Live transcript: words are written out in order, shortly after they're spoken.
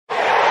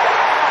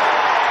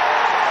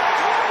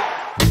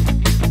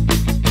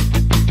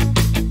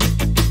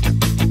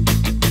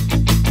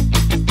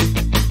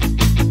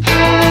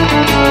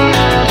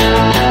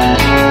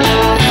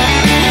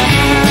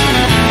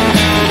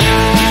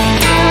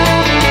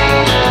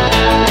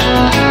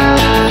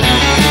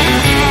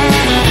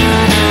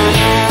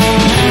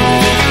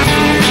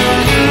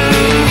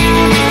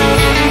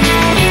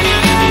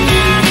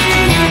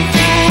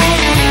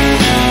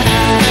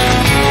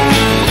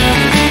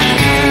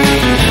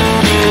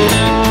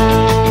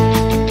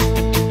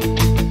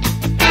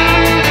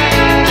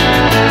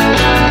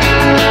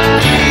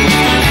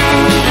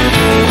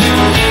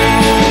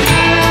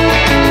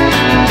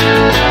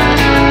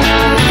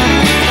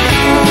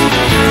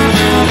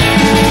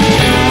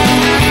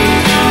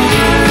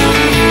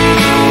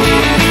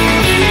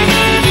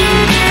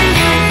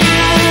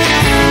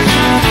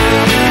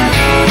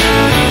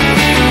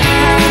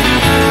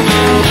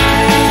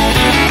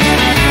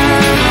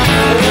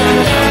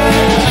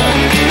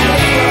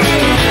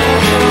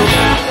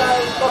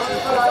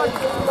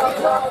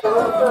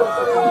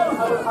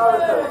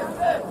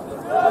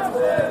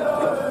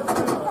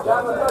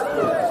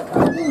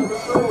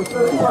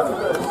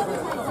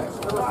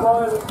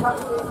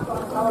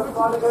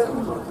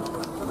Flanagan.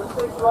 For the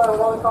 6th row,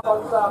 welcome on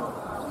staff.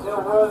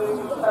 Neil Worthing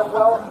and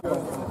Welsh.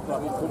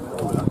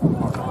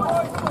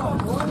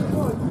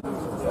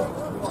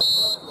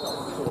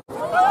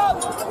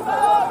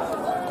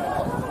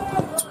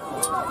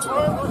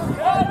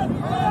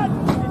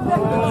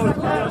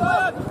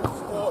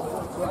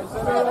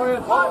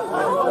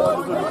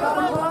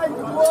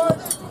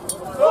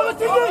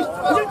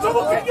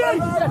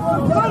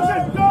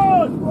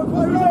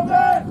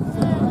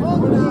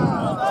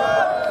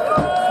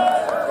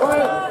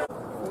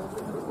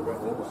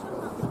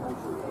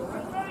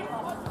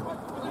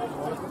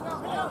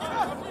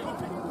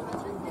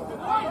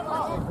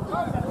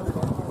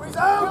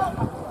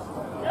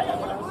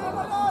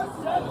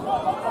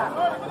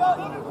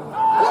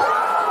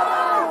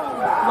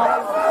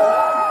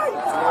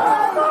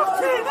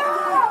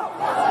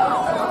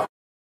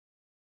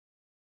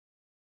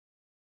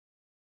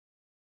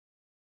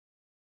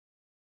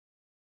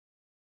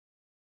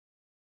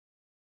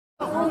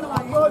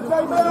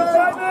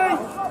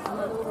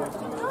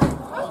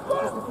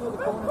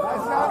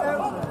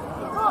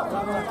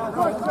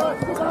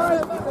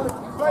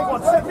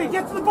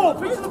 Get to the ball,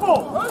 feet to the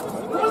ball.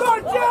 Come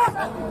on, Jack!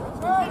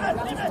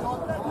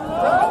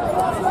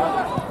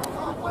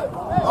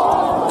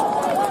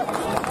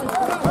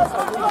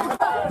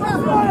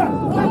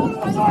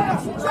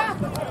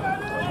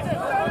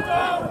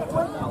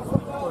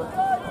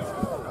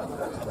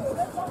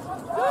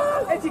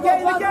 Edgy, get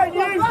in the game,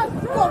 you!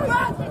 Come on,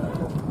 man!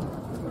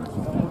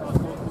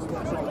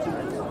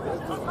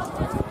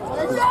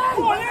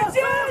 Come on,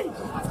 Edgy!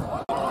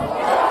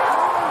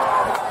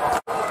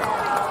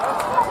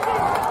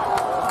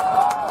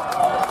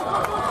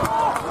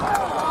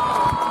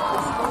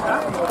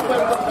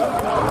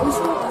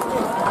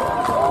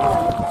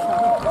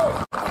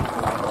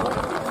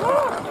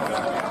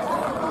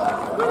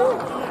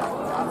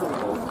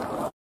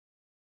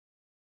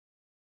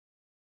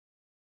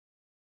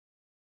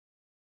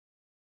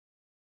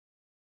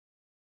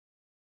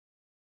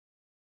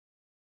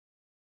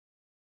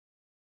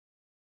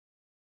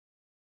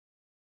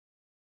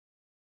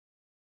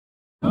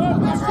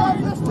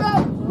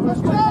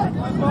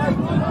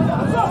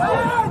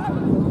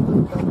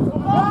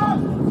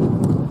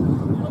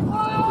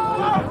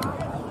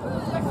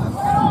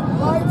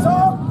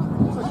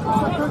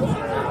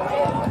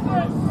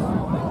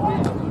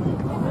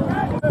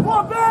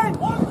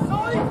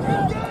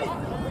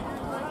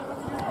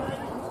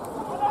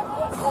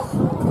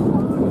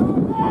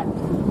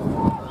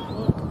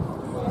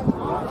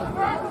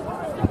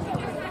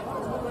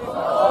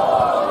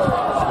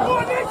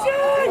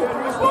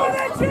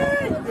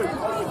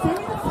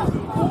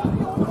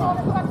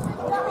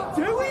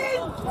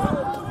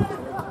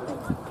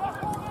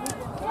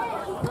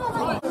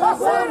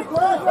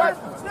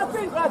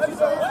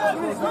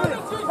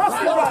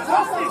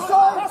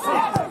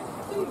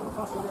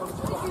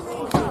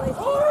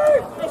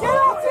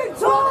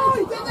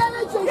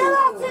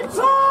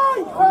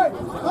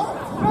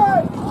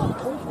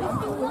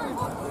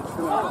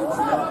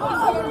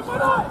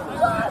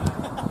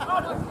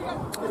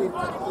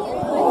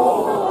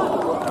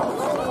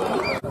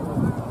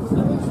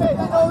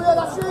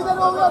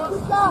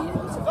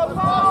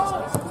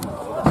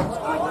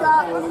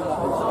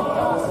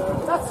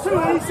 That's too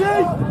easy!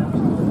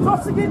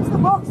 Crossing into the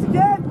box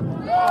again!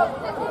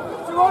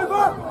 Two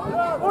over!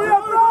 Oh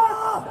yeah,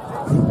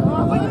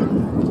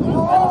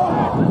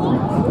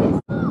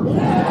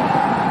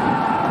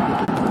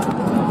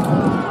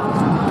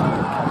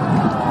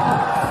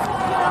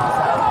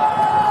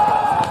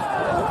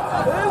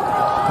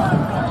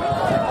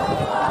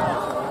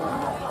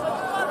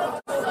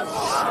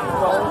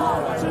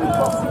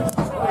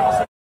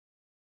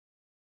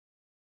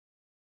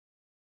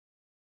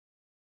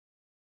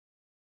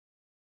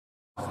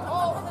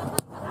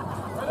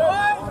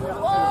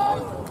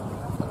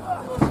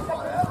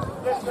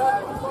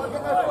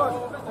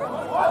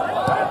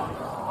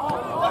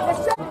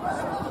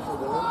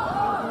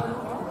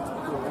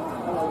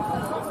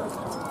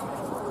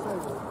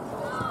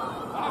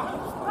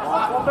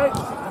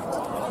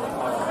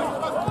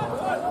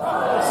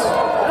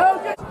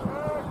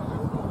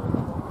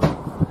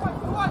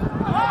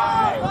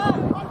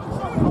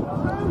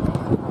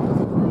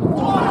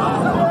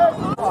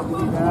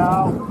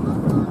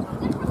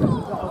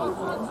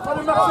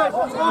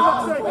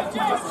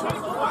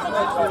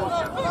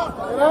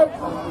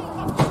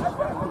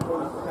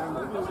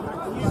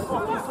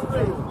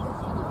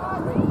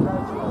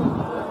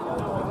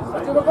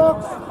 into the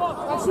box.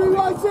 That's you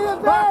right here,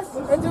 Ben.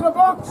 Into the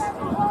box.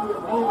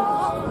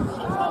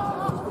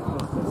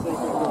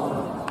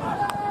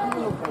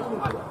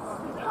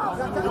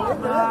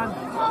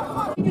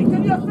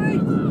 Get your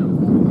feet.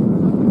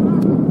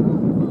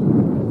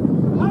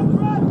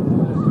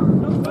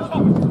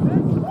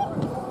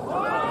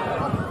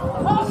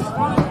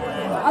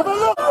 Have a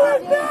look.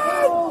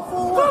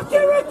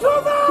 Fucking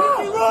recover.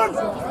 Run.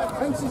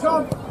 Thinks he's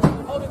on.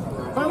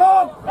 Come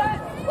on.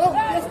 Oh,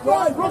 yes,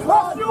 right.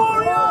 Cross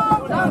your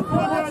arm.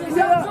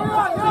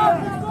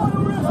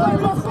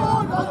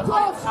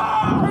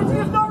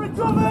 He's not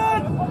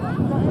recovered.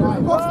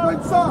 Right, what's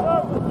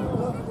Spencer?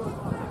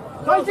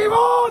 Take him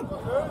on!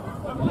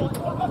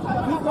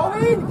 Keep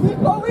going! Keep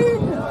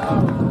going!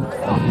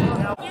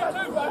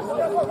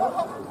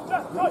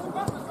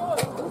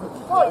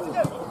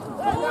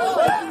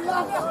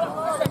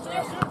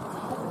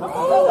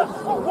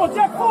 Oh,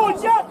 Jack, forward,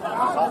 Jack!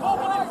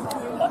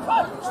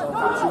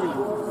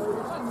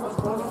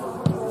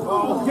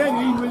 Oh, get in,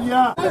 will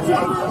ya?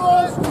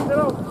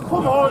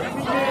 Come on,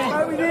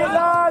 how we did,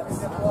 lads?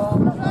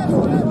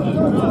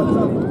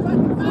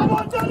 Come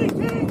on, Johnny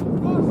King!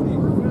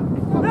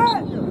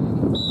 Then!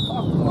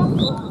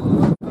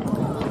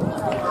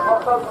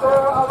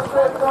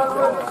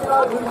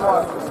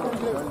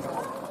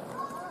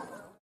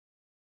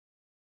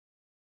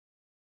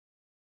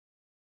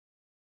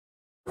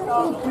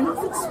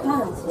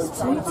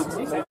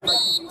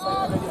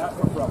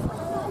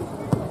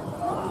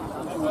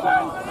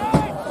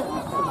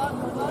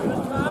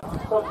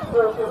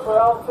 Substitution for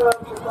Alvechurch,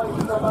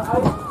 replacing number 8,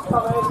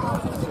 coming,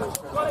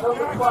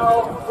 number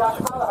 12, Jack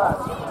Callahan.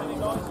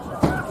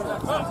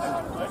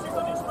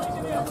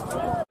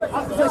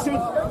 Position,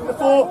 the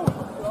 4.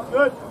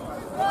 Good.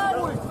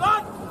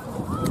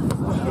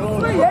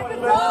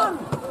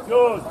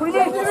 Good. Put him in,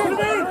 put him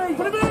in,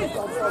 put him in,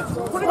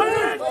 put him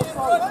in.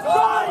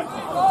 Drive,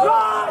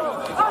 drive,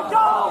 and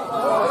go.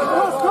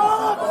 Let's go.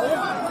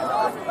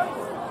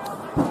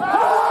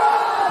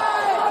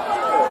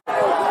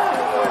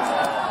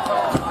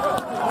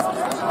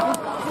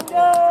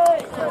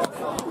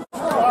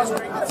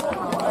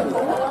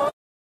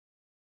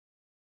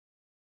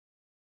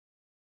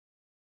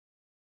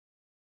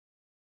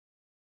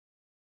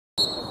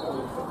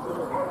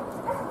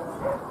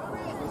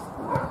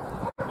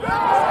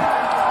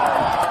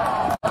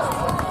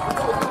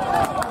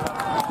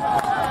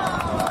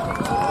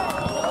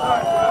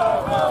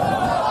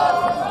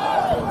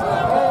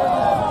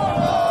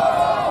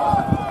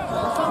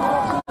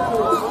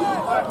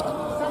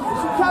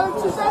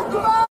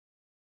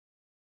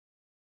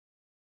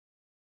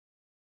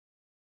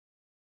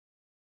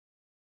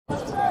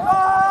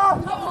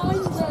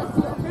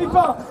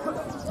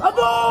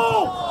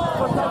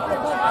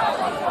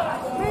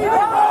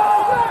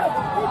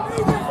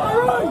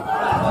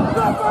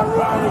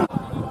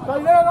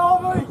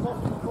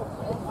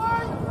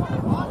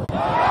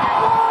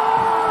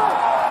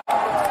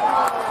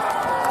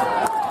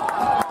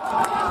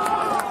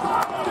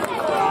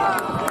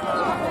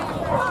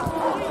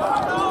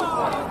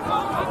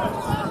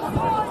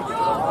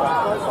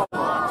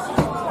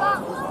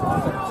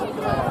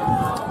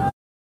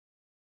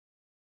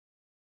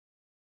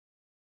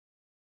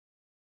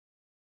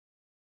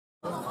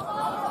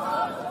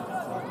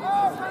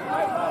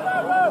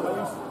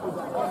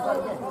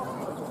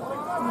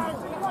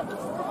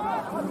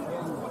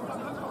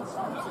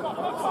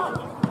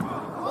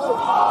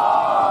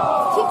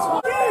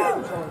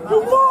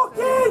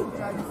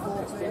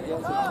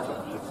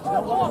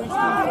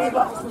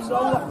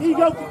 Here you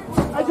go.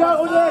 Edge out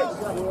on it.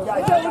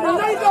 Edge out on it.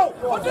 There you go.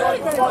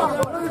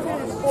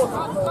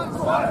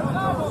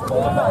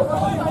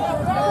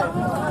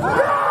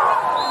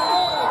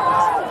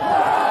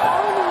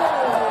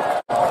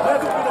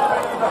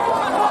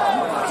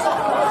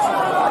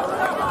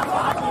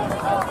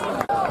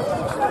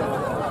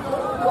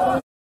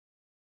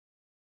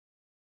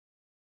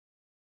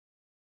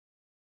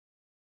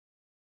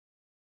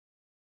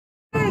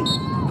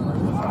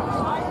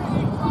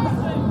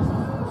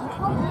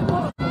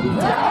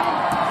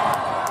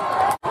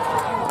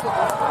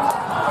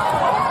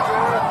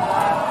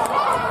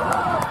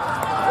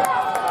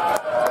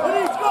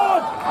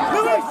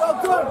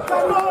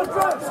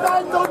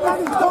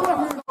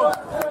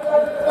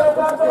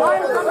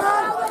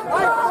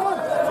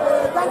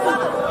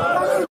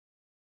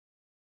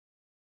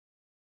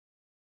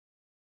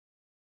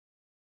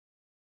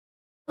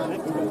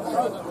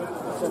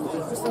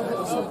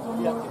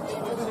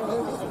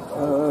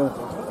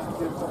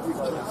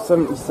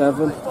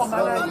 $77.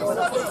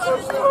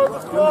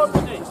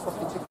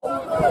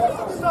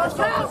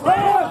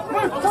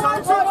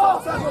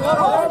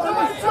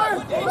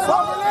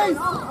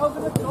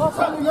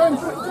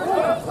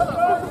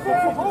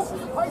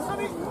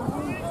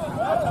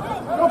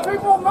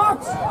 People Max!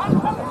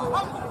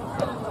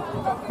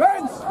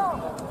 Vince!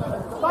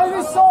 Stay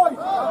this side!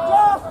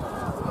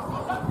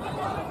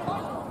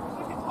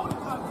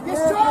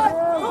 Yes, right!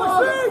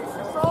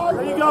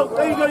 There you go,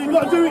 you've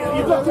got to do it,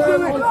 you've got to do it,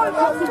 you've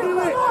got to do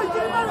it!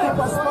 You've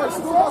got space,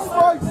 you've got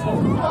space!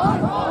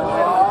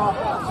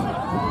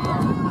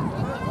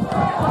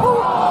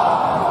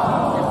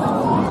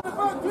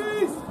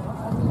 Please!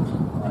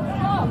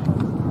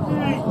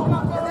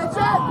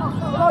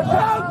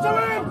 Down to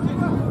him!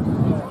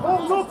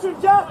 Hold up to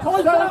Jack!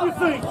 Hold down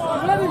everything!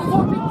 Let him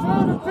fucking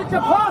turn and pick a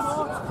pass!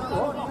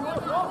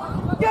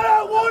 Get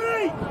out,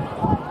 Woody!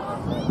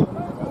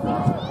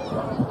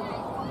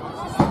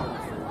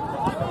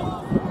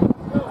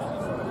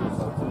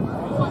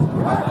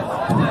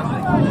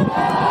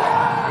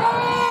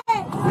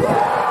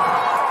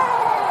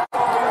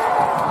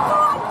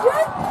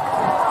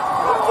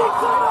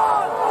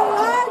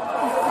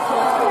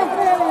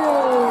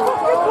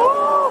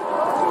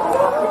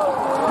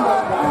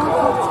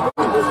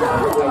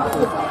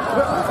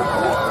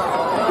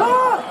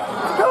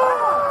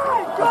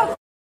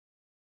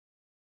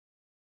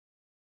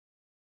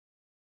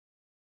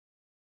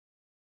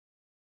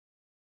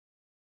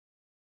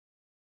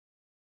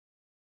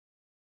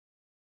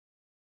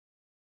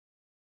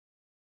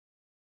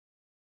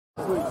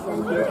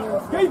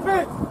 Keep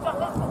it!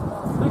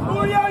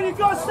 Gregorio, you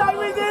got to stay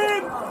with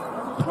him!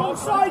 Wrong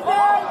side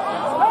there!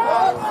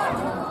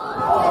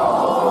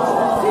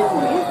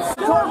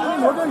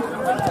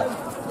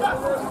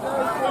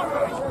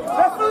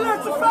 Referee,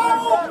 that's a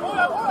foul!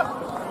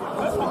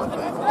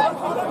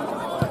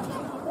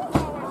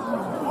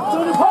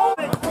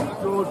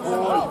 Good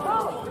boy.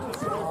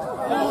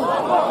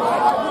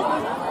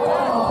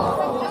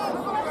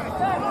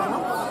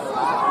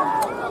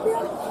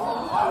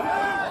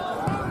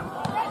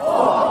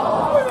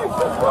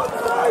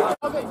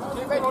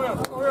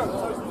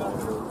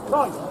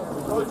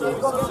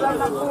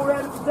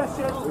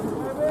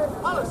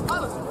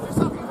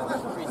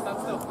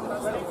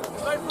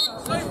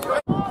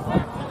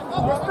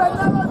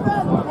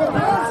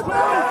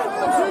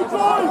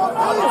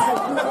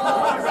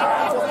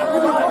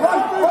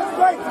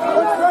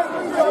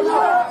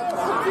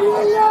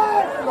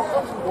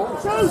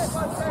 Shoot!